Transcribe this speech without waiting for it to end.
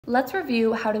Let's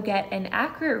review how to get an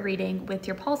accurate reading with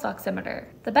your pulse oximeter.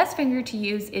 The best finger to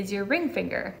use is your ring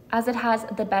finger, as it has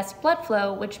the best blood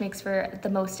flow, which makes for the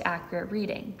most accurate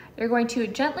reading. You're going to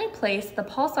gently place the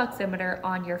pulse oximeter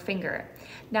on your finger.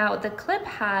 Now, the clip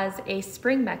has a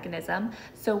spring mechanism,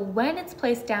 so when it's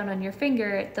placed down on your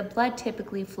finger, the blood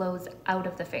typically flows out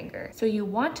of the finger. So you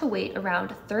want to wait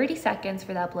around 30 seconds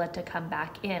for that blood to come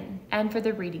back in and for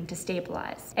the reading to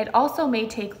stabilize. It also may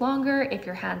take longer if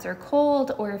your hands are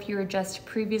cold or if you were just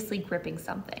previously gripping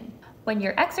something. When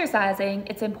you're exercising,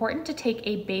 it's important to take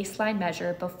a baseline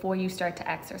measure before you start to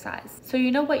exercise, so you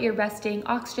know what your resting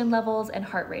oxygen levels and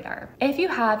heart rate are. If you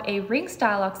have a ring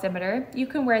style oximeter, you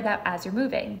can wear that as you're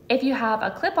moving. If you have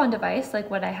a clip-on device like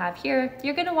what I have here,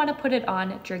 you're going to want to put it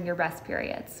on during your rest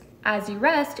periods. As you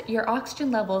rest, your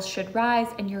oxygen levels should rise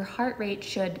and your heart rate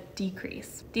should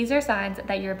decrease. These are signs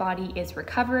that your body is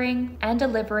recovering and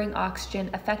delivering oxygen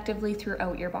effectively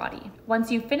throughout your body. Once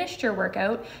you've finished your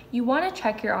workout, you want to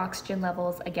check your oxygen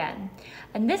levels again.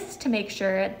 And this is to make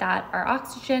sure that our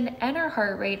oxygen and our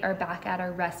heart rate are back at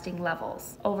our resting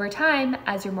levels. Over time,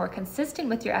 as you're more consistent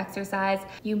with your exercise,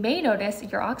 you may notice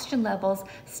your oxygen levels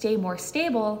stay more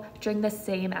stable during the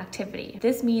same activity.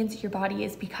 This means your body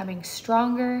is becoming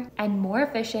stronger and more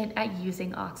efficient at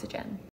using oxygen.